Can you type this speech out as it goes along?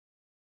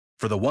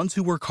For the ones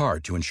who work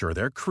hard to ensure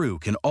their crew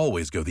can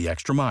always go the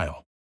extra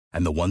mile,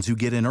 and the ones who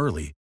get in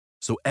early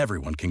so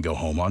everyone can go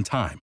home on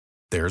time,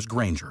 there's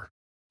Grainger,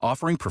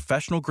 offering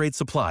professional-grade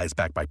supplies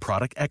backed by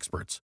product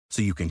experts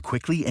so you can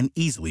quickly and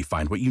easily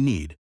find what you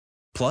need.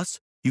 Plus,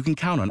 you can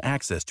count on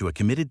access to a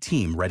committed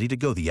team ready to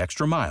go the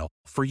extra mile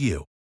for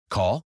you.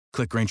 Call,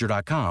 click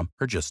Grainger.com,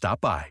 or just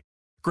stop by.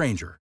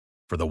 Grainger,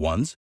 for the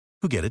ones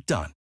who get it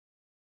done.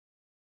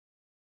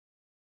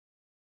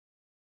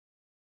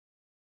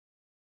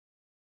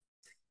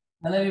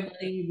 Hello,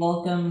 everybody.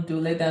 Welcome to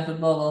Late Night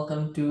Football.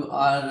 Welcome to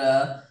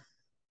our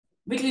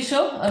weekly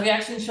show, a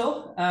reaction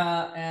show.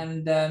 Yeah, I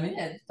haven't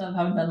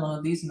done one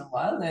of these in a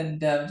while,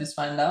 and just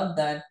find out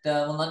that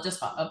not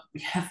just found out,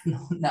 we have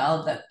known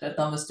now that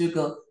Thomas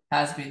Tuchel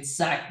has been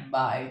sacked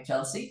by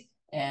Chelsea.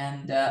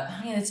 And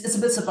it's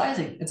a bit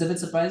surprising. It's a bit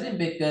surprising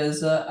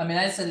because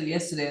I said it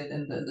yesterday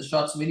in the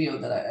shorts video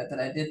that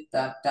I did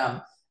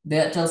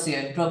that Chelsea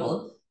are in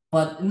trouble.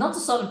 But not the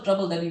sort of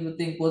trouble that you would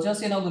think, well,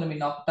 Chelsea are not going to be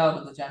knocked out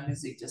of the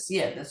Champions League just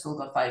yet. They've still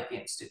got 5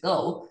 games to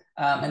go.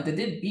 And they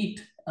did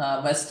beat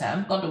West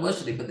Ham,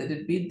 controversially, but they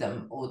did beat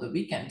them over the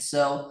weekend.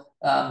 So,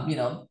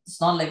 it's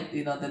not like,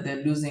 that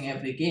they're losing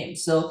every game.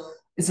 So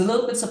it's a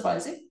little bit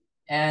surprising.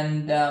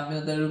 And,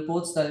 the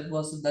reports that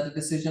the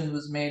decision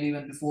was made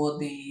even before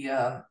the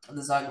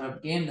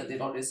Zagreb game, that they'd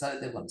already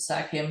decided they were going to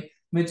sack him,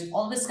 which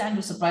always kind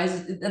of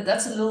surprises.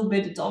 That's a little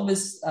bit, it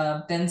always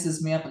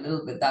tenses me up a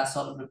little bit, that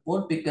sort of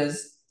report,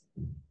 because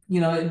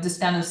it just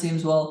kind of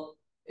seems, well,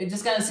 it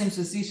just kind of seems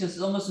facetious,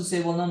 almost to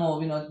say, well,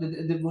 no,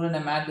 it wouldn't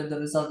have mattered. The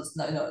result is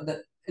not,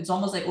 that it's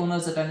almost like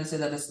owners are trying to say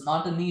that it's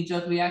not a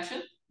knee-jerk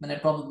reaction, when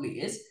it probably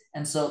is.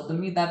 And so to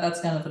me, that's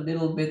kind of a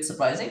little bit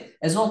surprising.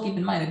 As well, keep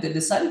in mind, if they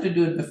decided to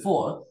do it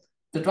before,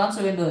 the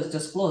transfer window has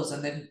just closed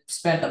and they've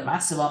spent a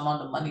massive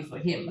amount of money for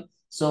him.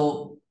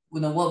 So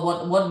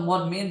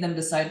what made them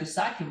decide to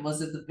sack him was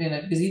that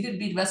because he did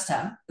beat West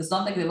Ham. It's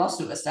not like they lost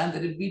to West Ham; they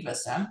did beat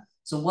West Ham.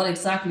 So what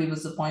exactly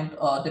was the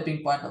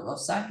tipping point of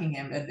sacking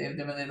him? And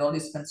when they'd already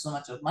spent so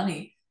much of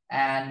money,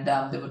 and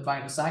they were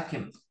trying to sack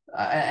him.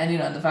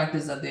 And the fact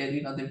is that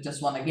they've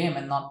just won a game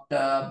and not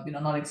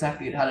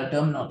exactly had a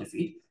terminal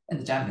defeat in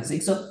the Champions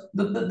League. So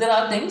there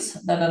are things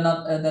that are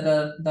not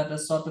that are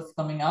sort of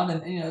coming out,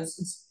 and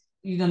it's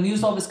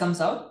news always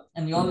comes out,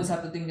 and you always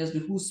have to think as to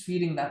who's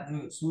feeding that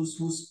news,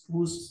 who's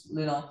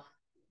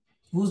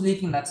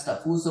leaking that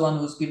stuff, who's the one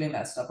who's giving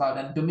that stuff out.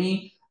 And to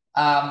me,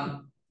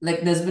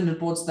 like there's been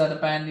reports that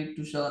apparently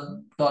Tuchel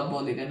and Todd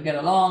Bowley didn't get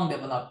along, they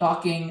were not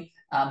talking.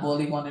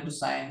 Bowley wanted to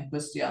sign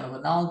Cristiano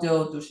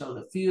Ronaldo,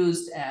 Tuchel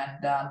refused,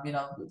 and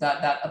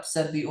that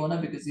upset the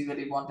owner because he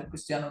really wanted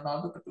Cristiano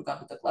Ronaldo to come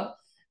to the club.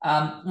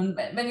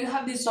 When you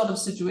have these sort of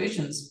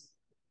situations,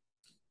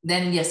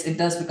 then yes, it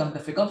does become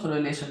difficult for a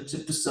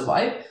relationship to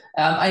survive.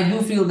 I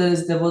do feel there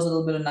was a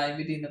little bit of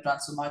naivety in the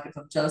transfer market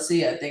from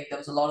Chelsea. I think there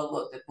was a lot of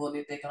work that Bowley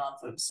had taken on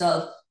for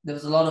himself. There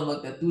was a lot of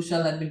work that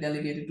Tuchel had been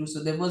delegated to.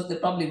 So there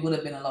probably would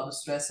have been a lot of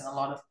stress and a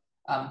lot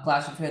of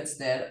clash of heads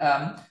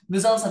there.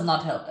 Results have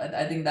not helped.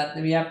 I think that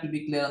we have to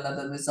be clear on that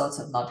the results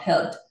have not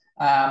helped.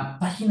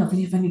 But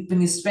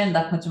when you spend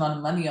that much amount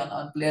of money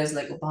on players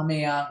like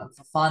Aubameyang,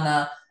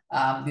 Fofana,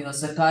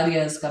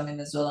 Zakaria has come in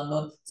as well on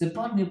loan. So you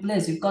brought new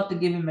players. You've got to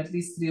give him at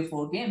least 3 or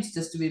 4 games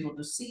just to be able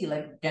to see,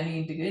 like, can he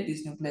integrate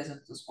these new players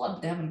into the squad?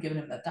 But they haven't given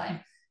him that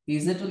time.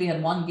 He's literally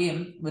had 1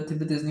 game with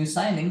his new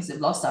signings. They've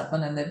lost that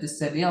one, and they've just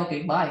said, yeah,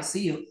 okay, bye,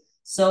 see you.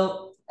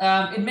 So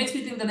it makes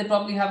me think that they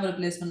probably have a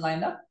replacement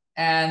lined up,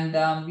 and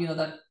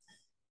that.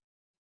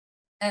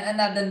 And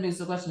that then brings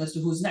the question as to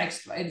who's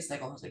next, right? It's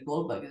like almost like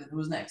Goldberg, is it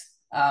who's next?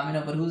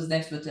 But who's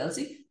next with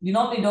Chelsea? You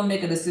normally don't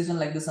make a decision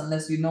like this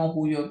unless you know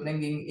who you're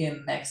bringing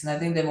in next. And I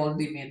think they've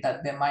already made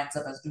their minds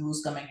up as to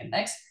who's coming in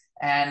next.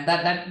 And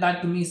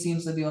that to me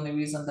seems to be the only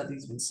reason that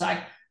he's been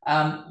sacked.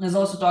 There's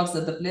also talks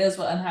that the players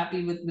were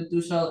unhappy with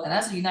Tuchel. And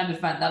as a United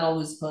fan, that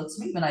always hurts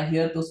me when I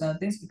hear those kind of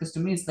things, because to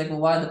me, it's like, well,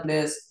 why are the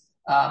players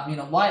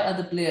why are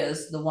the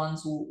players the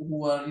ones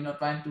who are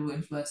trying to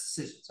influence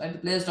decisions, right? The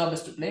player's job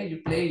is to play.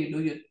 You play,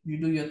 you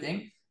do your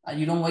thing.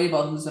 You don't worry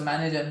about who's the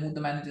manager and who the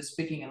manager is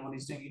picking and what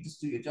he's doing. You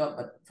just do your job.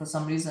 But for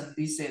some reason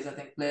these days, I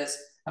think players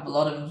have a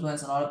lot of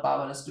influence and a lot of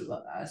power as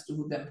to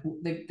who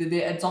they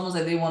it's almost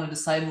like they want to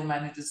decide who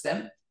manages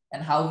them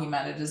and how he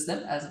manages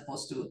them, as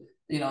opposed to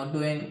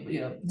doing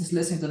just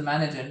listening to the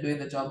manager and doing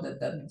the job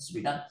that needs to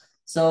be done.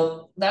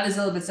 So that is a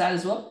little bit sad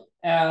as well.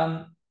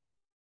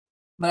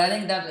 But I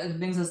think that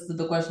brings us to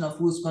the question of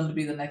who's going to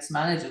be the next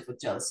manager for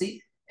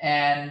Chelsea.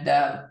 And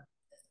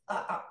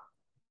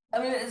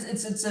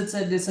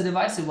it's a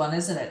divisive one,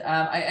 isn't it?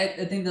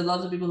 I think there are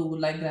lots of people who would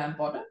like Graham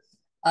Potter.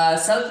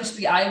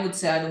 Selfishly, I would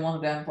say I don't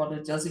want Graham Potter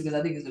at Chelsea because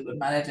I think he's a good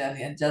manager,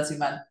 and Chelsea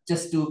might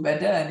just do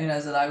better. And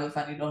as a rival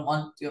fan, you don't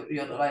want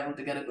your rival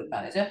to get a good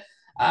manager.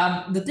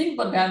 The thing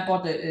about Graham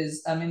Potter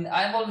is,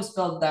 I've always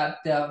felt that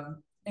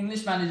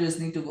English managers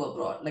need to go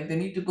abroad. Like, they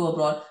need to go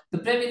abroad. The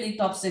Premier League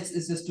top 6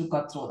 is just too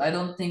cutthroat. I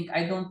don't think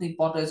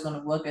Potter is going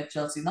to work at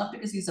Chelsea, not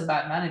because he's a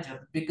bad manager,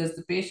 but because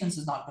the patience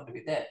is not going to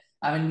be there.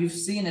 You've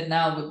seen it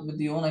now with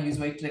the owner. He's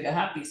very trigger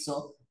happy.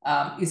 So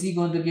Is he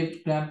going to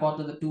give Graham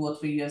Potter the 2 or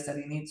 3 years that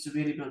he needs to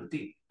really build the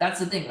team? That's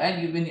the thing,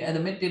 right? When you're at a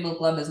mid-table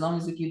club, as long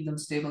as you keep them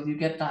stable, you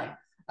get time.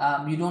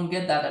 You don't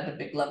get that at a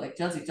big club like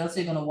Chelsea.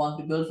 Chelsea are going to want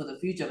to build for the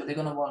future, but they're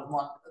going to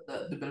want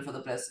the build for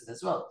the present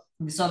as well.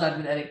 We saw that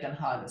with Eric Ten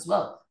Hag as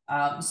well.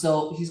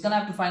 So he's going to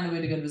have to find a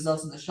way to get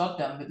results in the short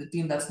term with the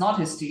team that's not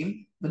his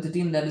team, but the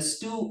team that is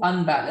too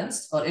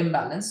unbalanced or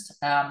imbalanced.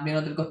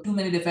 They've got too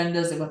many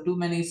defenders, they've got too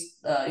many,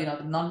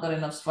 they've not got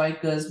enough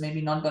strikers,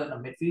 maybe not got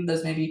enough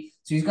midfielders, maybe.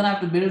 So he's going to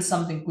have to build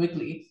something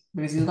quickly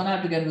because he's going to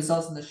have to get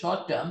results in the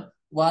short term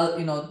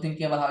while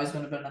thinking about how he's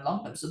going to build in the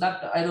long term. So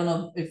that I don't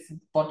know if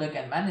Potter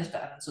can manage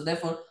that. And so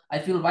therefore, I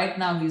feel right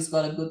now he's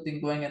got a good thing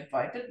going at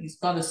Brighton. He's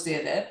got to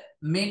stay there.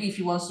 Maybe if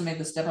he wants to make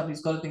the step up,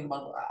 he's got to think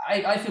about.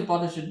 I feel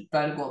Potter should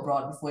try to go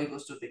abroad before he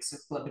goes to a big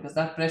six club because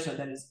that pressure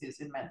there is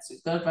immense. So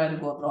he's got to try to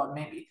go abroad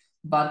maybe.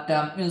 But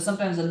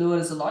sometimes the lure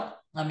is a lot.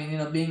 I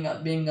mean, being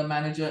a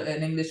manager,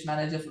 an English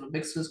manager for a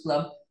big Swiss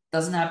club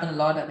doesn't happen a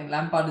lot. I think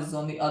Lampard is the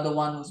only other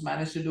one who's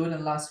managed to do it in the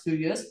last few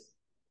years.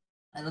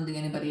 I don't think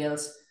anybody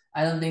else.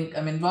 I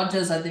mean,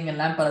 Rodgers, I think, and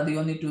Lampard are the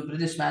only two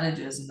British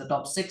managers in the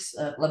top six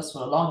clubs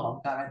for a long,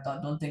 long time.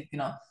 I don't think,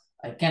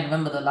 I can't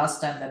remember the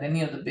last time that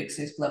any of the big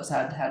six clubs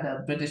had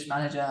a British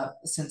manager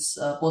since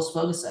post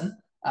Ferguson,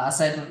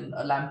 aside from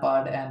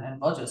Lampard and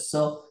Rodgers.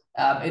 So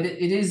it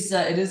is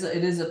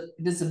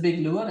a big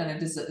lure and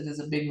it is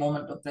a big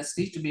moment of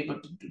prestige to be able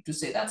to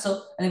say that.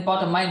 So I think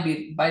Potter might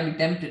be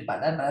tempted by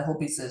that, but I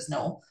hope he says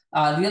no.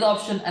 The other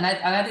option, and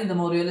I think the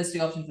more realistic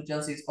option for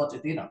Chelsea is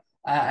Pochettino.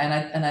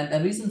 The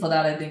reason for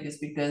that I think is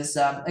because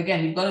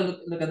again you've got to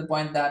look at the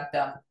point that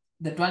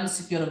they're trying to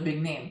secure a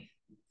big name.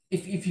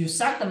 If you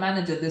sack the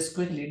manager this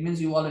quickly, it means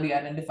you already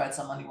identified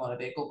someone you want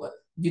to take over.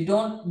 You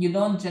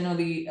don't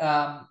generally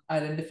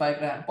identify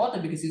Graham Potter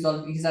because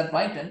he's at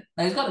Brighton.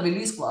 Now he's got a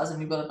release clause and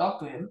you've got to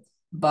talk to him,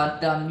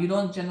 but you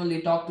don't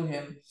generally talk to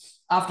him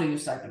after you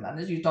sack the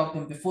manager. You talk to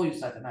him before you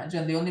sack the manager,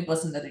 and the only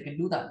person that you can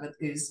do that with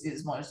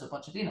is Mauricio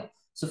Pochettino.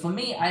 So for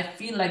me, I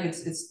feel like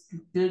it's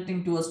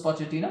tilting towards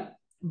Pochettino.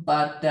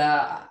 But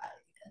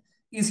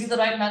is he the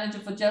right manager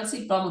for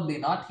Chelsea? Probably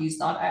not. He's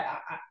not.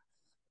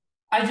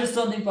 I just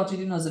don't think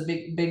Pochettino is a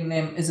big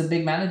name, is a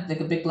big manager, like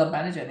a big club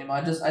manager anymore.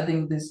 I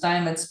think this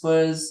time at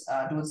Spurs,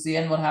 towards the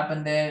end, what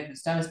happened there,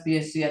 this time at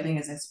PSG, I think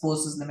has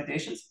exposed his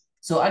limitations.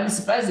 So I'd be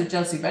surprised if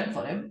Chelsea went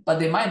for him, but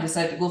they might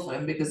decide to go for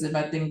him because they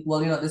might think,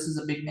 well, this is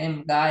a big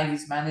name guy.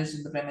 He's managed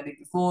in the Premier League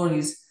before.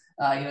 He's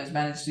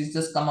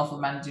just come off of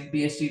managing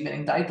PSG,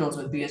 winning titles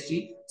with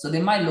PSG. So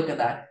they might look at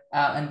that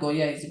and go,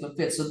 yeah, he's a good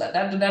fit. So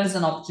that is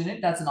an opportunity.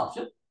 That's an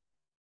option.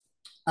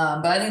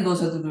 But I think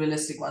those are the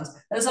realistic ones.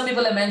 There's some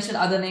people have mentioned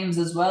other names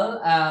as well.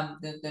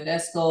 The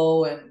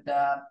Desco and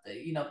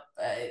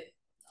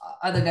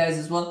other guys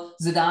as well.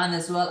 Zidane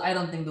as well. I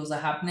don't think those are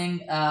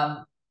happening.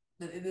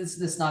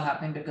 It's not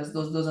happening because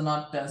those are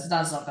not.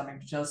 Zidane's not coming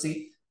to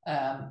Chelsea.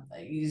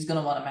 He's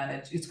gonna want to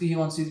manage. He's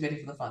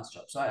waiting for the France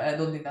job. So I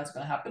don't think that's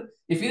gonna happen.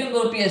 If he didn't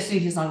go to PSG,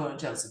 he's not going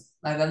to Chelsea.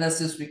 Like let's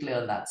just be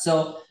clear on that.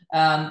 So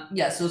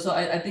so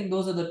I think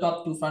those are the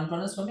top two front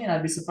runners for me, and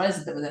I'd be surprised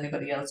if there was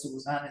anybody else who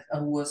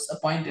was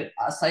appointed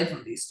aside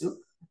from these two.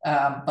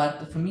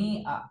 But for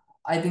me,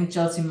 I think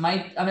Chelsea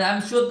might. I mean,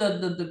 I'm sure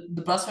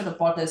the prospect of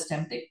Potter is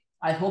tempting.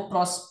 I hope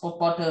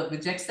Potter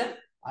rejects them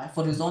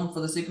for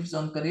the sake of his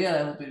own career.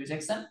 I hope he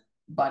rejects them.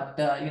 But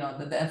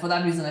and for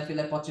that reason, I feel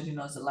like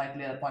Pochettino is a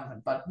likelier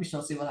appointment. But we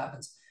shall see what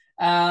happens.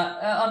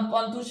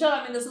 On Tuchel,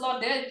 I mean, there's a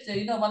lot there.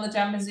 Won the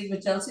Champions League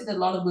with Chelsea. There's a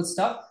lot of good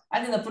stuff. I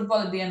think the football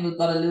at the end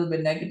got a little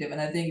bit negative, and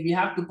I think we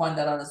have to point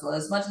that out as well.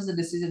 As much as the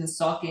decision is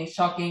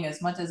shocking,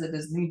 as much as it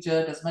is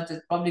knee-jerk, as much as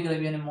it's probably going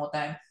to be any more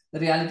time, the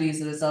reality is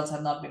the results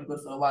have not been good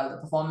for a while. The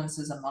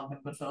performances have not been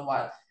good for a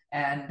while.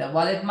 And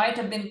while it might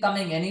have been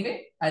coming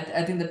anyway,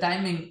 I think the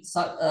timing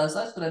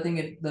such, but I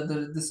think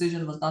the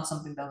decision was not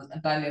something that was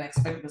entirely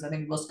unexpected because I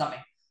think it was coming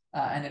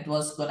and it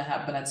was going to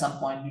happen at some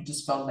point. You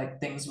just felt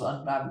like things were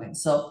unraveling.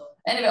 So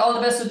anyway, all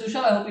the best to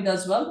Tuchel. I hope he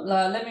does well.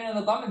 Let me know in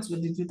the comments.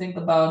 What did you think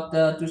about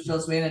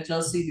Tuchel's reign at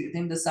Chelsea? Do you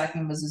think the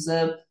sacking was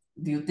deserved?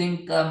 Do you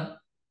think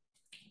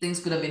things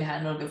could have been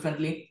handled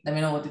differently? Let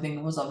me know what you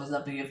think. Most always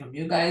love to hear from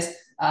you guys.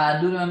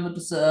 Do remember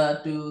to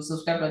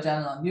subscribe to our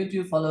channel on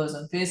YouTube, follow us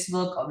on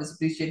Facebook. Always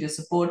appreciate your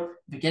support.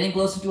 We're getting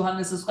close to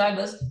 200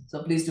 subscribers,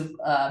 so please do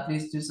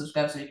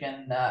subscribe so you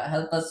can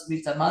help us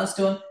reach that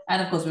milestone.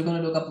 And of course, we're going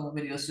to do a couple of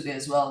videos today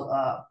as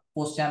well,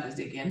 post Champions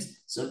League games.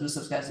 So do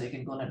subscribe so you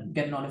can go and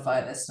get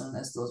notified as soon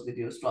as those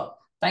videos drop.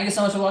 Thank you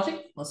so much for watching.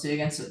 We'll see you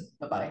again soon.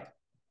 Bye bye.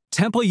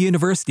 Temple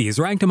University is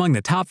ranked among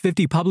the top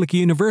 50 public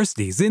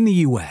universities in the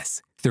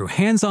U.S. Through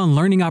hands-on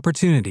learning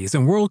opportunities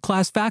and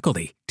world-class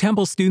faculty,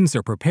 Temple students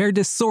are prepared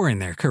to soar in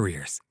their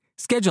careers.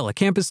 Schedule a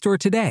campus tour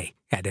today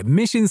at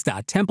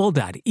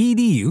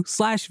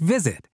admissions.temple.edu/visit.